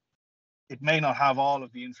 it may not have all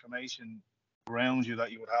of the information around you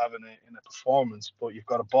that you would have in a performance, but you've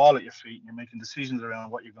got a ball at your feet and you're making decisions around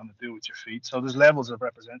what you're going to do with your feet. So there's levels of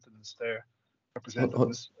representativeness there.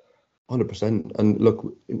 Representativeness. 100%. And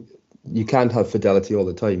look, you can't have fidelity all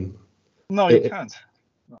the time. No, you can't.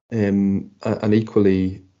 And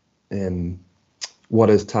equally, what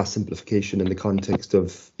is task simplification in the context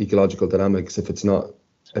of ecological dynamics if it's not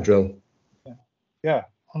a drill? Yeah,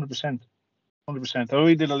 100%. 100%.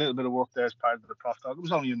 We did a little bit of work there as part of the Prof Talk. It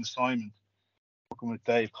was only an assignment working with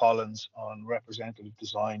Dave Collins on representative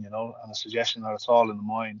design, and a suggestion that it's all in the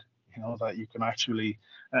mind, that you can actually,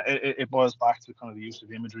 it boils back to kind of the use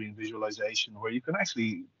of imagery and visualization, where you can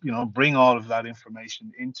actually, bring all of that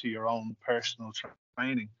information into your own personal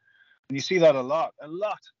training. And you see that a lot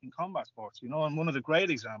in combat sports, and one of the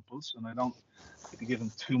great examples, and I don't like to give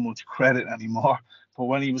him too much credit anymore, but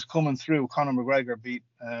when he was coming through, Conor McGregor beat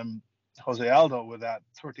Jose Aldo with that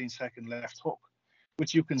 13-second left hook,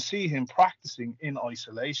 which you can see him practicing in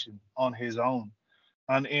isolation on his own.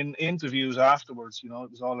 And in interviews afterwards, it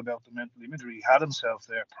was all about the mental imagery. He had himself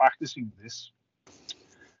there practicing this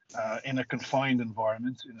in a confined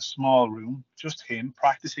environment, in a small room, just him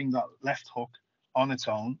practicing that left hook on its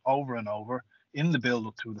own over and over in the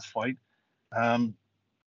build-up to the fight. And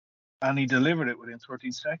he delivered it within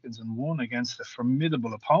 13 seconds and won against a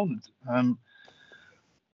formidable opponent.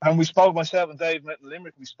 And we spoke, myself and Dave met in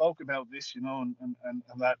Limerick, we spoke about this, and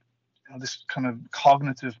that this kind of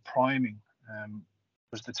cognitive priming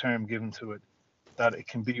was the term given to it, that it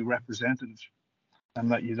can be representative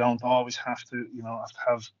and that you don't always have to,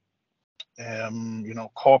 have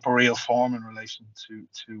corporeal form in relation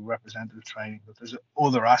to representative training, but there's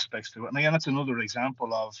other aspects to it. And again, that's another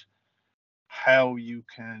example of how you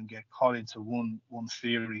can get caught into one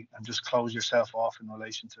theory and just close yourself off in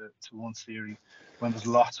relation to one theory when there's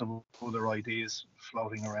lots of other ideas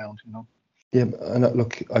floating around, Yeah, and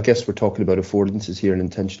look, I guess we're talking about affordances here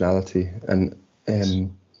and intentionality, and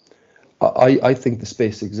I think the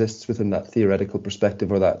space exists within that theoretical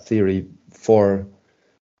perspective or that theory for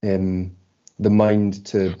the mind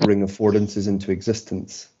to bring affordances into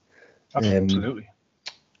existence. Absolutely.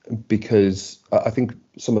 Because I think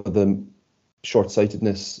some of the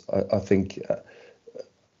short-sightedness, I think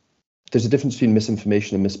there's a difference between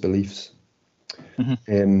misinformation and misbeliefs.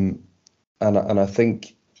 Mm-hmm. And I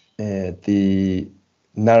think the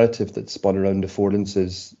narrative that's spun around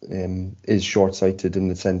affordances is short-sighted in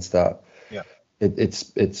the sense that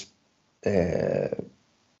it's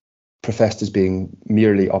professed as being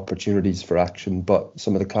merely opportunities for action, but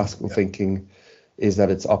some of the classical thinking is that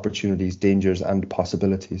it's opportunities, dangers, and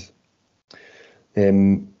possibilities.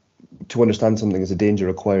 To understand something as a danger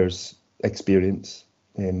requires experience,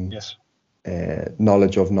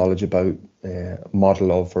 knowledge about,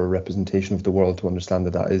 model of, or representation of the world to understand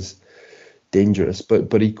that is dangerous.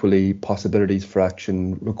 But equally, possibilities for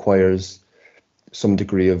action requires some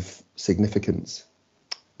degree of significance.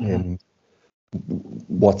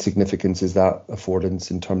 What significance is that affordance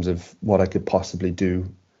in terms of what I could possibly do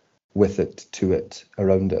with it, to it,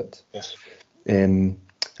 around it? Yes. And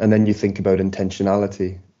then you think about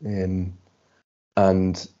intentionality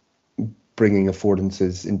and bringing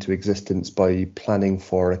affordances into existence by planning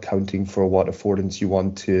for, accounting for what affordance you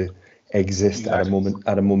want to exist at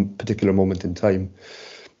a particular moment in time.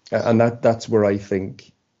 And that's where I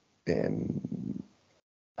think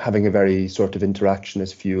having a very sort of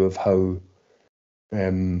interactionist view of how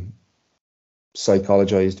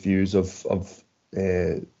psychologized views of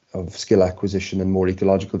skill acquisition and more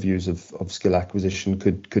ecological views of skill acquisition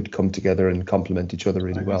could come together and complement each other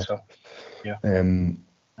really well. So. Yeah,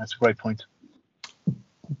 that's a great point.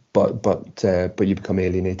 But you become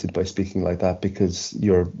alienated by speaking like that because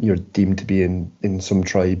you're deemed to be in some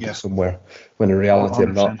tribe somewhere, when in reality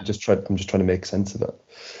 100%. I'm just trying to make sense of it.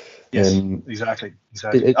 Yes, exactly.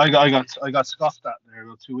 I got scoffed at there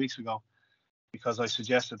about 2 weeks ago because I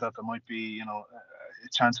suggested that there might be, a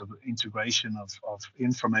chance of integration of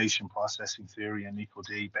information processing theory and equal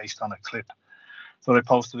D based on a clip that I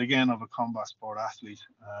posted again of a combat sport athlete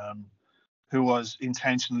who was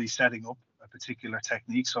intentionally setting up a particular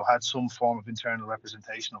technique, so had some form of internal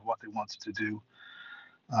representation of what they wanted to do,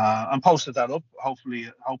 and posted that up,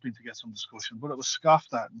 hopefully hoping to get some discussion. But it was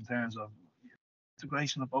scoffed at in terms of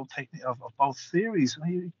integration of both of both theories. Are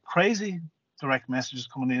you crazy? Direct messages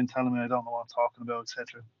coming in telling me I don't know what I'm talking about,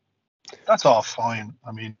 etc. That's all fine.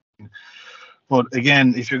 I mean, but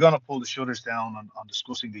again, if you're going to pull the shutters down on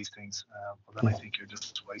discussing these things, well, then I think you're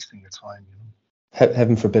just wasting your time.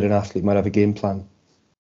 Heaven forbid an athlete might have a game plan.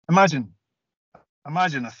 Imagine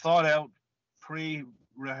a thought out,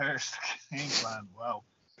 pre-rehearsed game plan. Wow,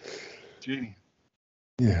 genie.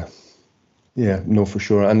 Yeah, no, for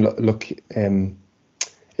sure. And look, it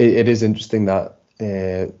is interesting that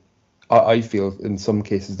I feel in some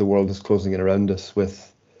cases the world is closing in around us with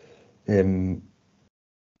the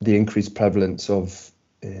increased prevalence of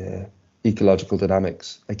ecological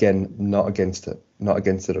dynamics. Again, not against it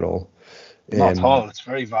at all. Not at all. It's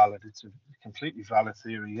very valid. It's a completely valid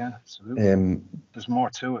theory. Yeah, absolutely. There's more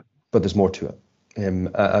to it. But there's more to it.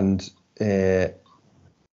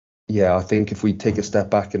 I think if we take a step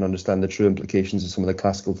back and understand the true implications of some of the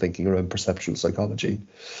classical thinking around perceptual psychology,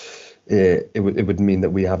 it would mean that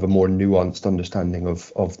we have a more nuanced understanding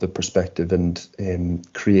of the perspective and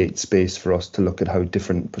create space for us to look at how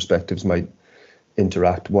different perspectives might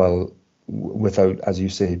interact without, as you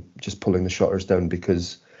say, just pulling the shutters down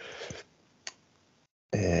because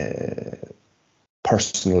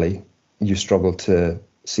personally you struggle to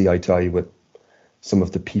see eye to eye with some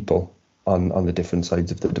of the people on the different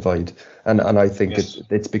sides of the divide, and I think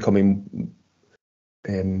it's becoming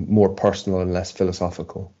more personal and less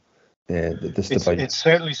philosophical. This divide. It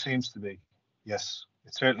certainly seems to be. Yes,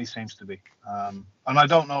 it certainly seems to be. And I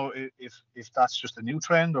don't know if that's just a new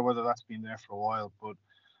trend or whether that's been there for a while. But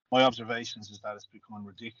my observations is that it's becoming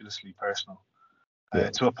ridiculously personal,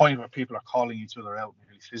 to a point where people are calling each other out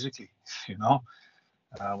nearly physically.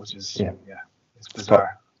 Which is it's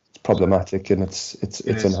bizarre. It's problematic and it's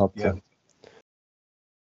unhelpful. Yeah.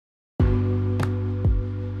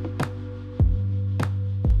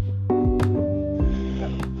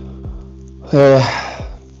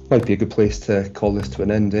 Might be a good place to call this to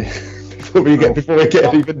an end before we get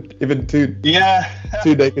even too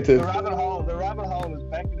negative. The rabbit hole is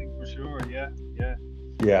beckoning for sure.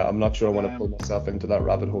 Yeah. I'm not sure I want to pull myself into that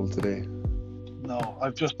rabbit hole today. No,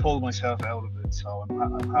 I've just pulled myself out of it, so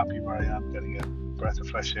I'm happy where I am, getting a breath of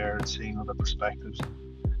fresh air and seeing other perspectives.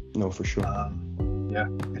 No, for sure.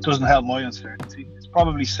 It doesn't help my uncertainty. It's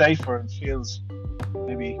probably safer and feels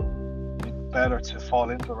maybe better to fall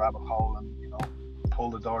into a rabbit hole and pull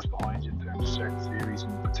the doors behind you in terms of certain theories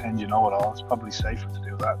and pretend you know it all. It's probably safer to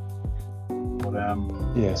do that, but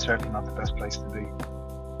it's certainly not the best place to be.